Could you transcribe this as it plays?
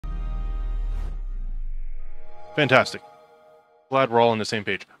Fantastic. Glad we're all on the same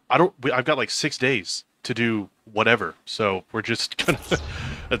page. I've got like 6 days to do whatever, so we're just gonna...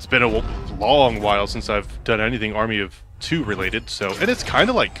 It's been a long while since I've done anything Army of 2 related, so... And it's kind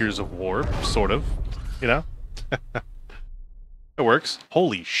of like Gears of War, sort of, you know? It works.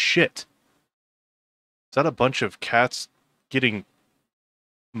 Holy shit. Is that a bunch of cats getting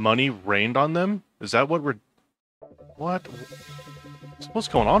money rained on them? Is that what we're... What? What's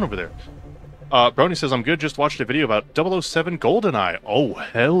going on over there? Brony says, I'm good, just watched a video about 007 GoldenEye. Oh,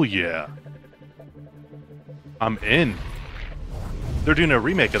 hell yeah. I'm in. They're doing a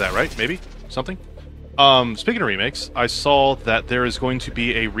remake of that, right? Maybe? Something? Speaking of remakes, I saw that there is going to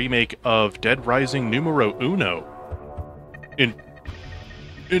be a remake of Dead Rising Numero Uno.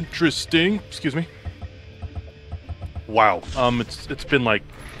 Interesting. Excuse me. Wow. It's been like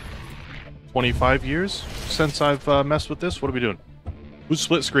 25 years since I've messed with this. What are we doing? Who's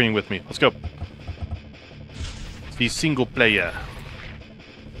split screening with me? Let's go. The single player.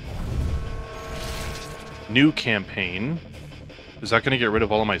 New campaign. Is that going to get rid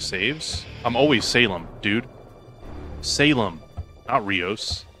of all of my saves? I'm always Salem, dude. Salem. Not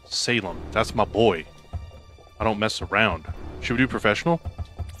Rios. Salem. That's my boy. I don't mess around. Should we do professional?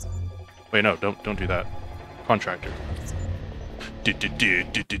 Wait, no, don't do that. Contractor.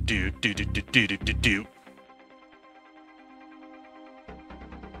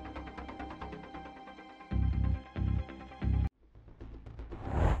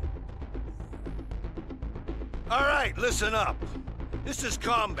 All right, listen up. This is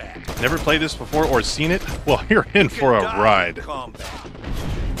combat. Never played this before or seen it? Well, you're in for a ride. Combat.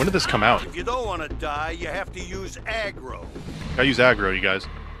 When did this come out? If you don't want to die, you have to use aggro. Gotta use aggro, you guys.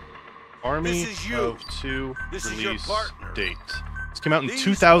 Army This is you. of 2 This is your release partner. date. This came out in These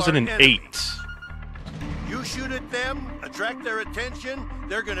 2008. You shoot at them, attract their attention,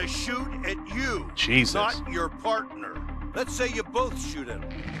 they're gonna shoot at you. Jesus. Not your partner. Let's say you both shoot at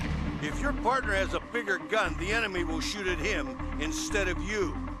him. If your partner has a bigger gun, the enemy will shoot at him instead of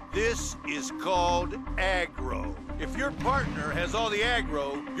you. This is called aggro. If your partner has all the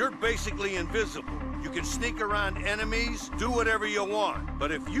aggro, you're basically invisible. You can sneak around enemies, do whatever you want.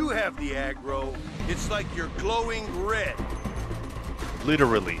 But if you have the aggro, it's like you're glowing red.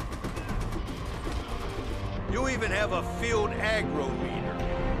 Literally. You even have a field aggro meter.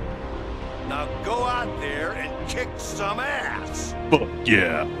 Now go out there and kick some ass. Fuck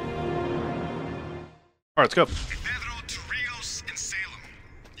yeah. Alright, let's go. Pedro to Rios and Salem.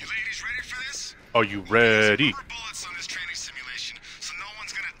 You ladies ready for this? Are you ready? Rubber bullets on this training simulation, so no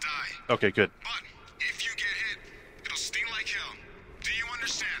one's gonna die. Okay, good. But if you get hit, it'll sting like hell. Do you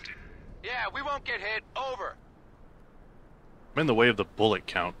understand? Yeah, we won't get hit. Over. I'm in the way of the bullet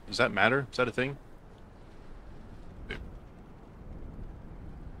count. Does that matter? Is that a thing?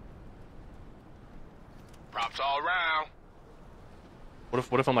 Props all around.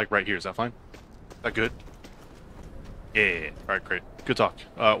 What if I'm like right here? Is that fine? Is that good? Yeah. Alright, great. Good talk.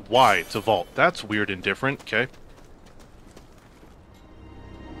 Y to vault. That's weird and different. Okay.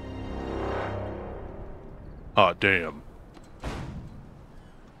 Ah, damn.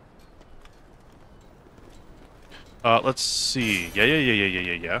 Let's see.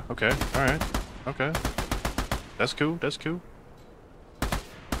 Yeah. Okay. Alright. Okay. That's cool. That's cool.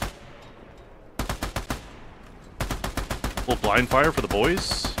 Little blind fire for the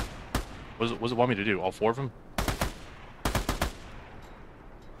boys. What does it want me to do? All 4 of them?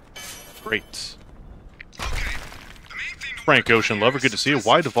 Great. Okay. The main thing to Frank Ocean Lover, good to see you.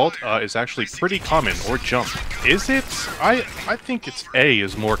 Y default is actually pretty common, or jump. Is it? I think it's A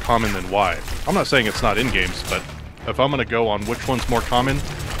is more common than Y. I'm not saying it's not in games, but if I'm gonna go on which one's more common,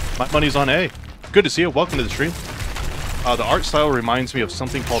 my money's on A. Good to see you. Welcome to the stream. The art style reminds me of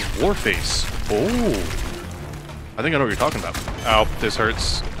something called Warface. Oh. I think I know what you're talking about. Ow, this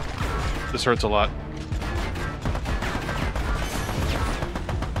hurts. This hurts a lot.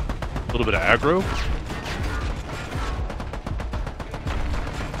 A little bit of aggro.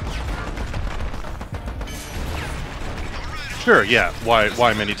 Sure, yeah.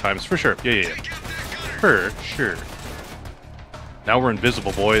 Why many times? For sure. Yeah. For sure. Now we're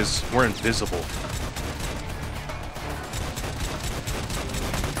invisible, boys. We're invisible.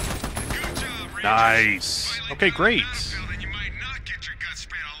 Nice. Okay, great.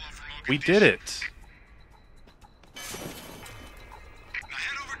 We did it.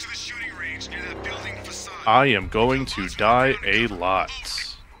 I am going to die a lot.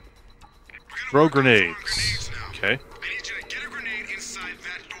 Throw grenades. Okay.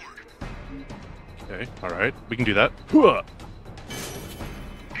 Okay, alright. We can do that. Not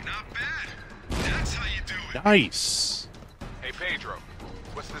bad. That's how you do it. Nice. Hey, Pedro.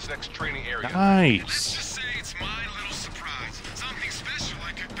 What's this next training area? Nice. Let's just say it's my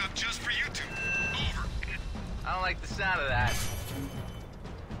I don't like the sound of that.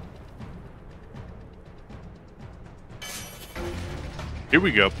 Here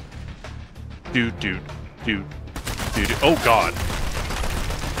we go. Dude, dude, dude, dude. Oh, God.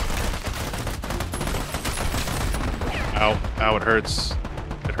 Ow, ow, it hurts.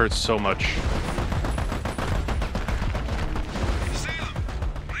 It hurts so much. Salem,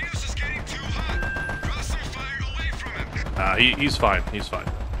 Rios is getting too hot. Draw some fire away from him. He's fine. He's fine.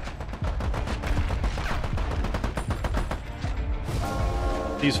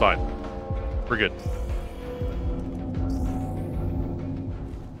 He's fine. We're good.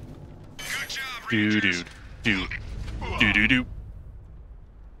 Good job, Do Rangers. do do do do do.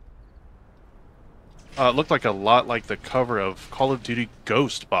 It looked like a lot like the cover of Call of Duty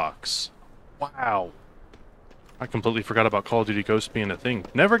Ghost box. Wow. I completely forgot about Call of Duty Ghost being a thing.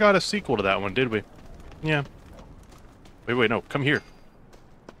 Never got a sequel to that one, did we? Yeah. Wait, no. Come here.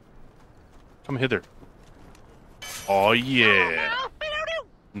 Come hither. Oh, yeah.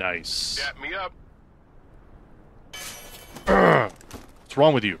 Nice. Dap me up. Urgh. What's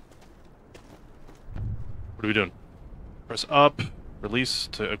wrong with you? What are we doing? Press up. Release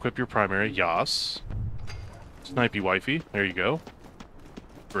to equip your primary. Yas. Snipey wifey. There you go.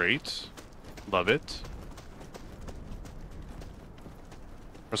 Great. Love it.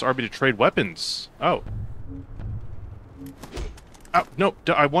 Press RB to trade weapons. Oh. Ow, no,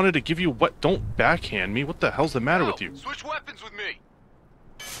 I wanted to give you what? Don't backhand me. What the hell's the matter with you? Switch weapons with me.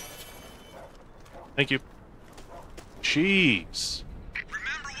 Thank you. Jeez.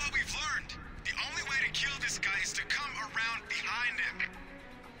 Remember what we've learned. The only way to kill this guy is to come around behind him.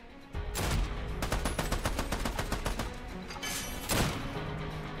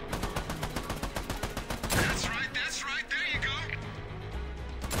 That's right, there you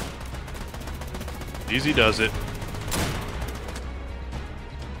go. Easy does it.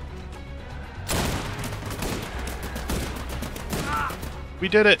 We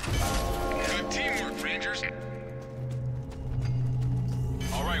did it. Good teamwork, Rangers.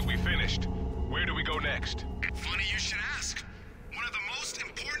 All right, we finished. Where do we go next? Funny you should ask. One of the most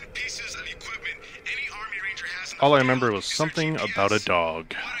important pieces of equipment any Army Ranger has in the All I field remember was is their something GPS. about a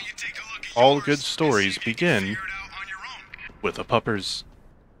dog. Why don't you take a look at All yours good and stories see if you begin can figure it out on your own? with a puppers.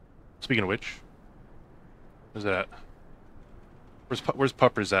 Speaking of which, where's that? Where's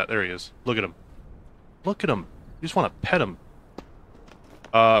Puppers at? There he is. Look at him. Look at him. You just want to pet him.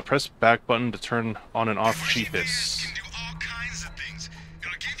 Press back button to turn on and off GPS GPS. can do all kinds of things.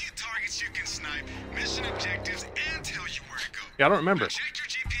 It'll give you targets you can snipe, mission objectives, and tell you where to go. Yeah, I don't remember. Check your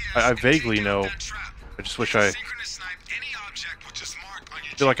GPS I and vaguely take know. out that trap. I just wish You can I synchronous snipe any object with just mark on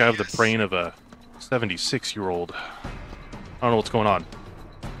your feel like I have the GPS. brain of a 76-year-old. I don't know what's going on.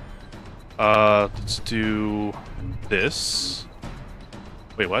 Let's do this.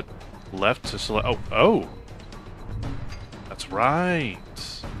 Wait, what? Left to select. Oh. That's right.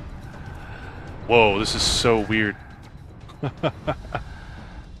 Whoa, this is so weird. Are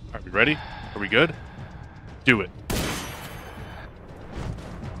we ready? Are we good? Do it.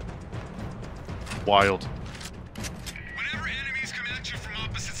 Wild. Whenever enemies come at you from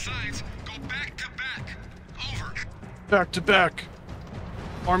opposite sides, go back to back. Over. Back to back.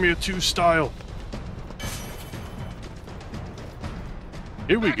 Army of Two style.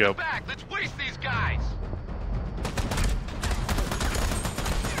 Here we Back go. to back. Let's waste these guys.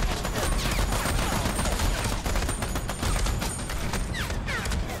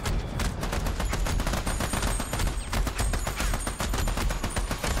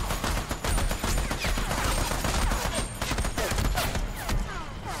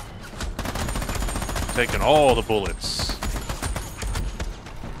 Taking all the bullets.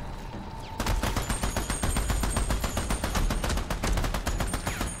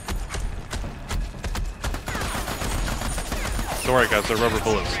 Don't worry, guys. They're rubber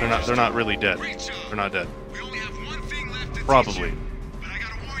bullets. They're not really dead. They're not dead. We only have one thing left to Probably. teach you, but I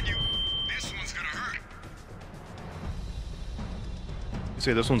gotta warn you, this one's gonna hurt. You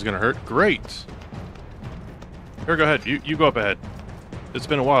say this one's gonna hurt? Great. Here, go ahead. You go up ahead. It's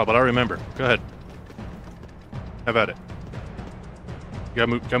been a while, but I remember. Go ahead. Have at it.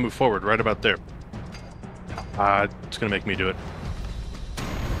 You gotta move forward, right about there. It's gonna make me do it.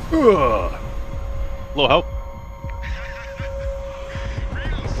 Ugh. Little help.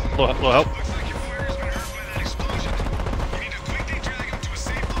 Little help. Looks like your fire's been hurt by that explosion. You need to quickly drag him to a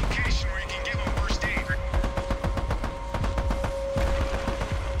safe location where you can give him first aid.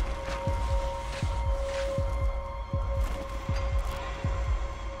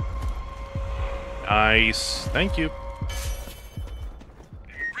 Nice. Thank you.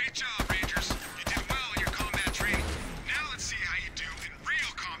 Great job, Rangers. You did well in your combat training. Now let's see how you do in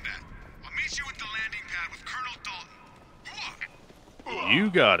real combat. I'll meet you at the landing pad with Colonel You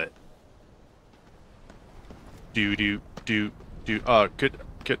got it. Do. Could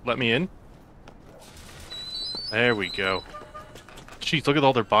let me in? There we go. Jeez, look at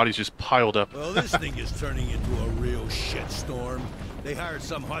all their bodies just piled up. Well, this thing is turning into a real shitstorm. They hired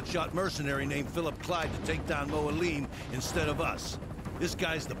some hotshot mercenary named Philip Clyde to take down Moalim instead of us. This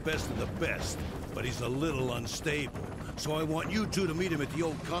guy's the best of the best, but he's a little unstable. So I want you two to meet him at the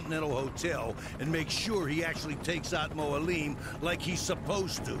old Continental Hotel and make sure he actually takes out Moalim like he's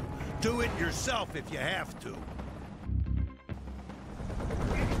supposed to. Do it yourself if you have to.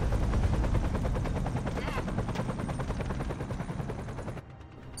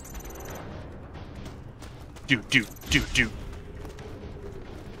 Do.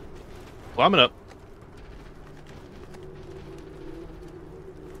 Climbing up.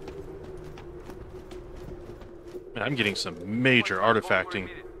 Man, I'm getting some major artifacting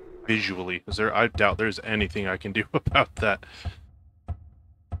visually. I doubt there's anything I can do about that.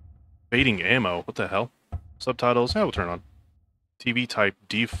 Fading ammo. What the hell? Subtitles. Yeah, we'll turn on. TV type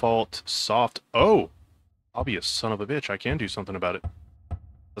default soft. Oh! I'll be a son of a bitch. I can do something about it.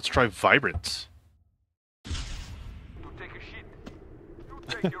 Let's try vibrant.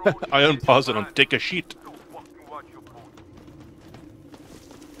 I unpause it on take a sheet.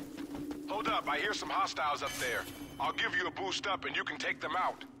 Hold up, I hear some hostiles up there. I'll give you a boost up and you can take them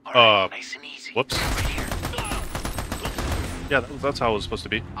out. Nice and easy. Whoops. Yeah, that's how it was supposed to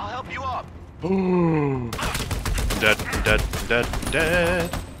be. I'll help you up. I'm dead.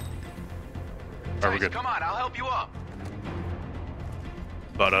 Alright, we're good. Come on, I'll help you up.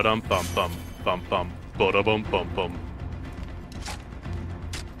 Ba-da-dum bum bum bum bum ba-da-bum bum bum.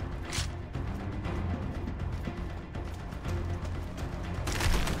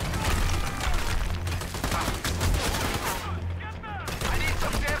 I need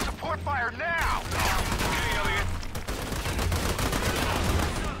some damn support fire now. Okay, Elliot.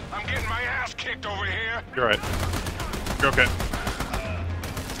 I'm getting my ass kicked over here. You're right. You're okay.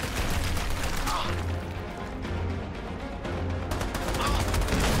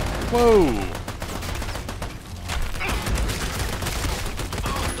 Whoa!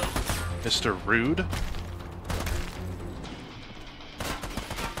 Mr. Rude.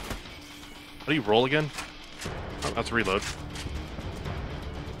 How do you roll again? Oh, that's reload.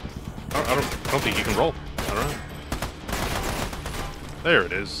 I don't think you can roll. I don't know. There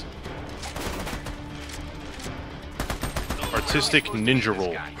it is. Artistic ninja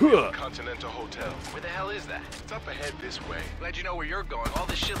roll. Huh. Continental Hotel. Where the hell is that? It's up ahead this way. Glad you know where you're going. All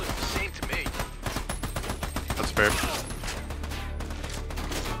this shit looks the same to me. That's fair.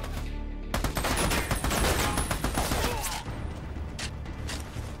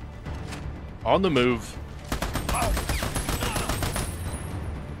 On the move.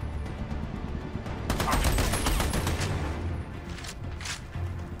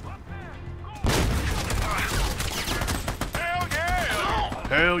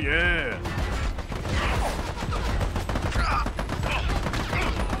 Hell yeah!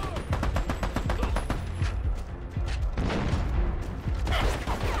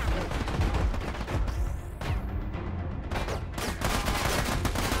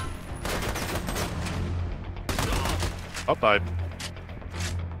 Up I.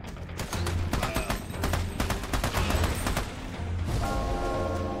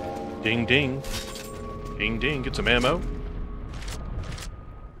 Ding ding. Ding ding, get some ammo.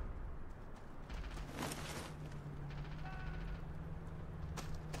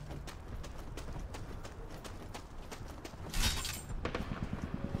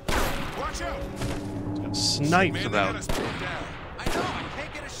 Watch out! Sniped about. I know, I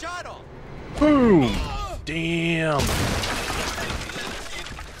can't get a shot off. Boom! Damn!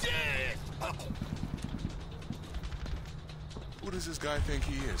 Who does this guy think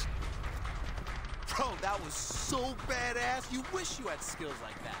he is? Bro, that was so badass. You wish you had skills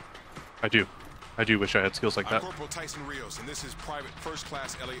like that. I do. I do wish I had skills like I'm that. Corporal Tyson Rios, and this is Private First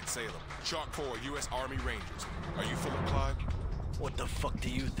Class Elliot Salem, Chalk 4, U.S. Army Rangers. Are you Philip Clyde? What the fuck do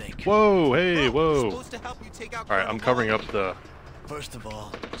you think? Whoa! Hey! Bro, we're Whoa! supposed to help you take out Alright, I'm covering up the First of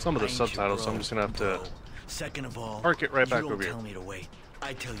all, some of the I ain't your subtitles, so I'm bro, just gonna have to bro. Second of all, mark it right back you over don't here. tell me to wait.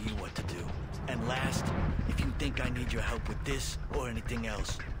 I tell you what to do. And last, if you think I need your help with this or anything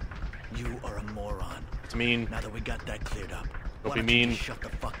else, you are a moron. It's mean. Now that we got that cleared up, Don't why be don't you mean. just shut the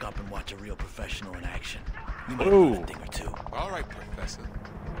fuck up and watch a real professional in action? You might Whoa. learn a thing or two. All right, Professor.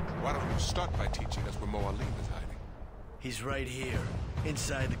 Why don't you start by teaching us where Moalim is hiding? He's right here,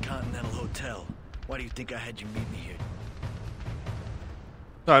 inside the Continental Hotel. Why do you think I had you meet me here?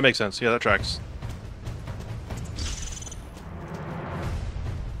 No, that makes sense. Yeah, that tracks.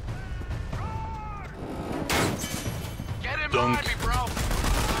 Get him Dunk. behind me, bro!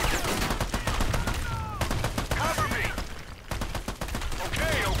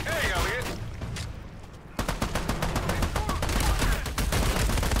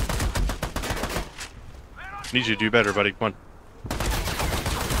 Need you to do better, buddy. Come on.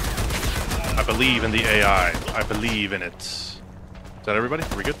 I believe in the AI. I believe in it. Is that everybody?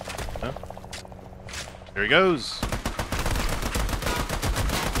 Are we good? No? There he goes.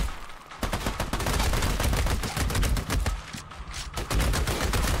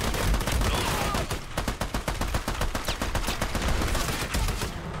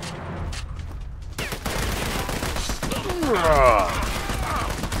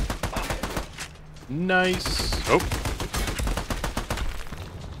 Nice. Oh.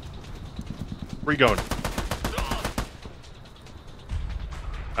 Where you going?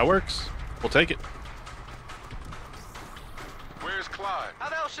 That works. We'll take it. Where's Clyde? How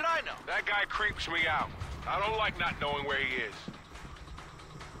the hell should I know? That guy creeps me out. I don't like not knowing where he is.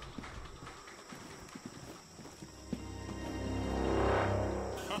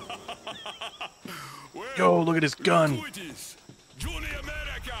 Yo, look at his gun.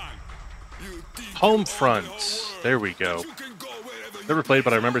 Home front. There we go. Never played,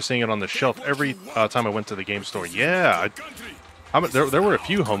 but I remember seeing it on the shelf every time I went to the game store. Yeah, there were a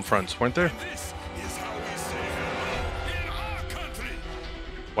few home fronts, weren't there?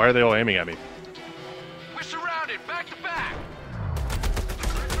 Why are they all aiming at me? We're surrounded, back to back.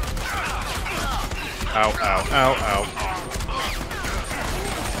 Ow, ow, ow, ow.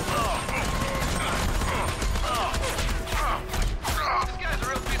 This guy's a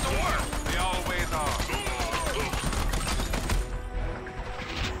real piece of work. They always are.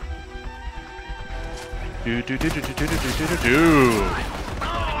 Do. Getting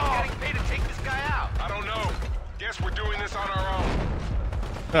paid to take this guy out. I don't know. Guess we're doing this on our own.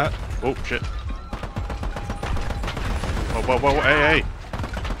 Oh, shit. Whoa, whoa, whoa, hey, hey.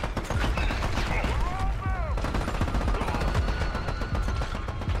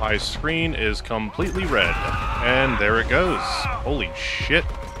 My screen is completely red. And there it goes. Holy shit.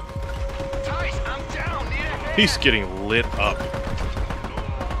 Tice, I'm down. Need a hand. He's getting lit up.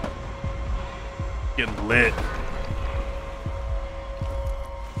 Getting lit.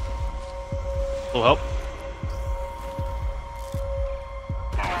 Little help.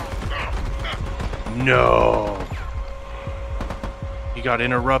 No. He got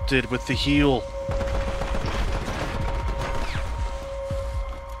interrupted with the heal.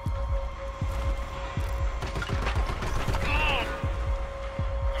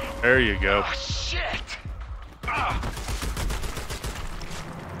 There you go. Oh, shit.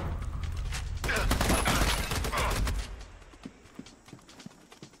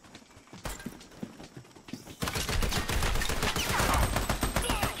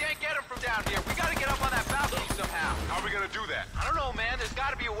 Can't get him from down here. We gotta get up on that balcony somehow. How are we gonna do that? I don't know, man. There's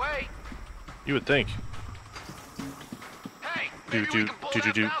gotta be a way. You would think. Hey, Do, maybe do, we can pull do,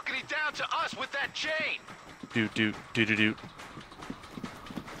 that do. balcony down to us with that chain. Do.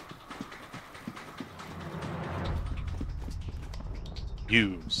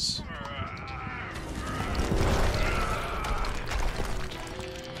 Use.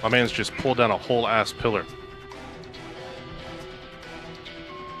 My man's just pulled down a whole ass pillar.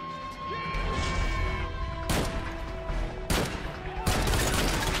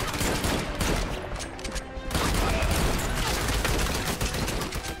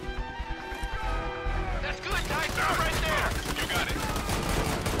 That's good, Tice. They're right there. You got it.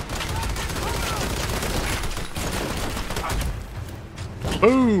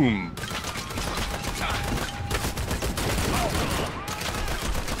 Boom!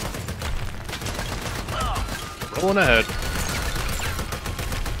 Rolling ahead.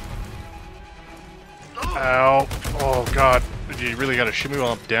 Ow. Oh, God. You really got to shimmy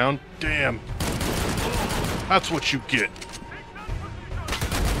while I'm down? Damn. That's what you get.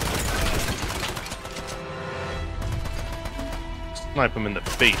 Snipe him in the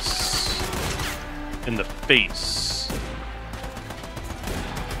face. In the face.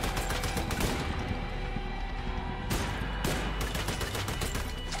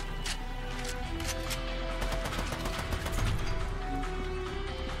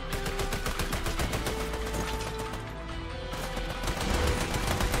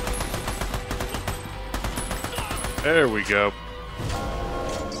 There we go.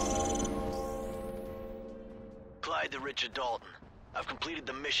 Clyde to Richard Dalton. I've completed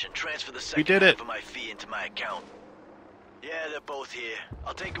the mission. Transfer the We second did half it. of my fee into my account. Yeah, they're both here.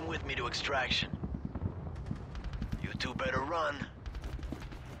 I'll take them with me to extraction. You two better run.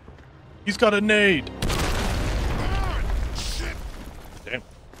 He's got a nade. Damn.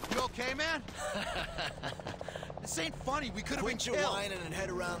 You okay, man? This ain't funny. We could have been Quit your killed. whining and head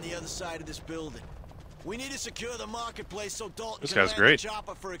around the other side of this building. We need to secure the marketplace so Dalton This can guy's land great. the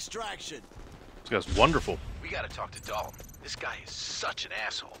chopper for extraction. This guy's wonderful. We gotta talk to Dalton. This guy is such an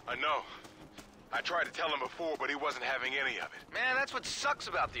asshole. I know. I tried to tell him before, but he wasn't having any of it. Man, that's what sucks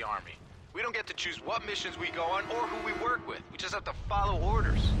about the Army. We don't get to choose what missions we go on or who we work with. We just have to follow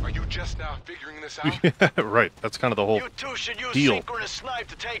orders. Are you just now figuring this out? Right, that's kind of the whole You two should use deal. synchronous snipe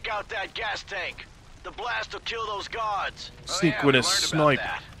to take out that gas tank. The blast will kill those guards. Synchronous snipe.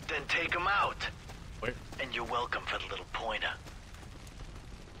 Then take them out. Where? And you're welcome for the little pointer.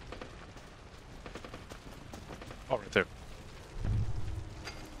 Oh, right there.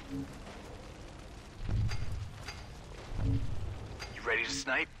 You ready to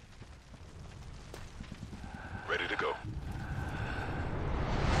snipe? Ready to go.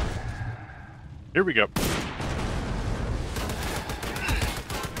 Here we go.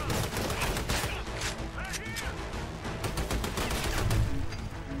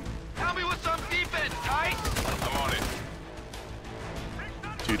 Tell me what's on defense, Ty! I'm on it.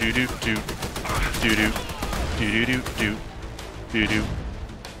 Do do do do do do do do do do do do.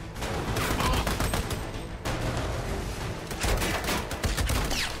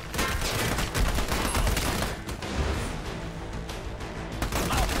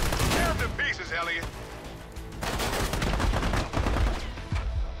 Tear them to pieces, Elliot.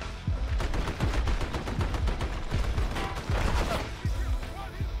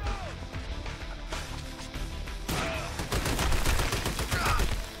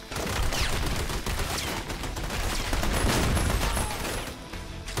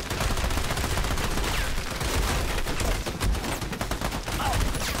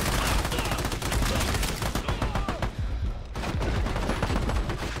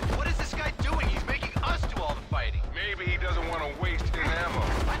 What is this guy doing? He's making us do all the fighting. Maybe he doesn't want to waste his ammo.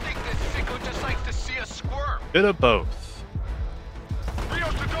 I think this sicko just likes to see us squirm. Bit of both.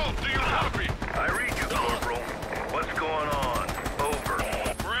 Rios to Dalt, do you copy? I read you, Corporal. What's going on? Over.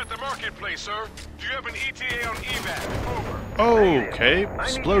 We're at the marketplace, sir. Do you have an ETA on evac? Over. Okay, I need you to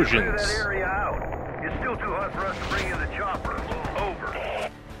clear explosions. that area out. It's still too hot for us to bring in the chopper. Over.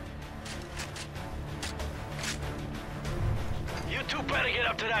 You two better get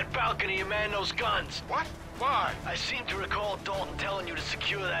up to that balcony and man those guns. What? Why? I seem to recall Dalton telling you to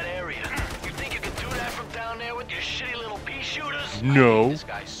secure that area. You think you can do that from down there with your shitty little pea shooters? No. This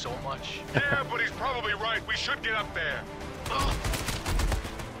guy so much. Yeah, but he's probably right. We should get up there.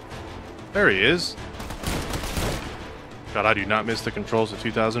 There he is. God, I do not miss the controls of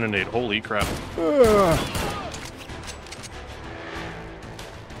 2008. Holy crap.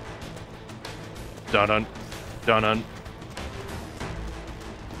 Dun-dun. Dun-dun.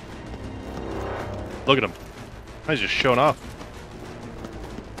 Look at him. He's just showing off.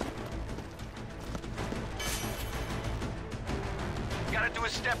 Gotta do a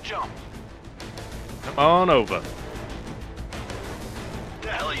step jump. Come on over. The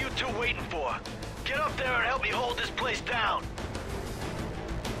hell are you two waiting for? Get up there and help me hold this place down.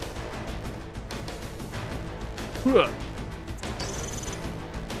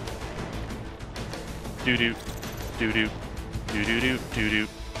 Doo-doo. Doo-doo. Doo-doo-doo. Doo-doo.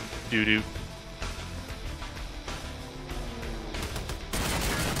 Doo-doo.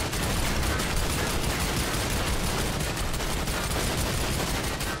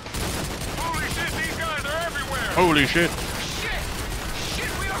 Holy shit, these guys are everywhere! Holy shit. Shit!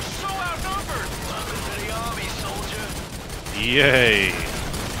 Shit, we are so outnumbered! Welcome to the army, soldier. Yay.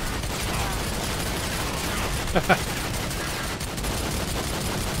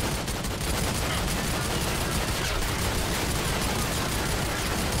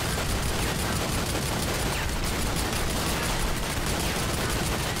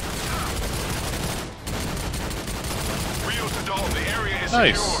 Rios to Dalt, the area is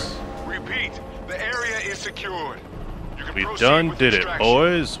Nice. secured. Repeat, the area is secured. You can We proceed done with did it, extraction.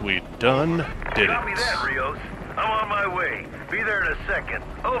 boys. We done did Copy that, it. Rios. I'm on my way. Be there in a second.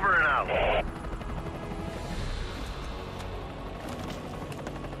 Over and out.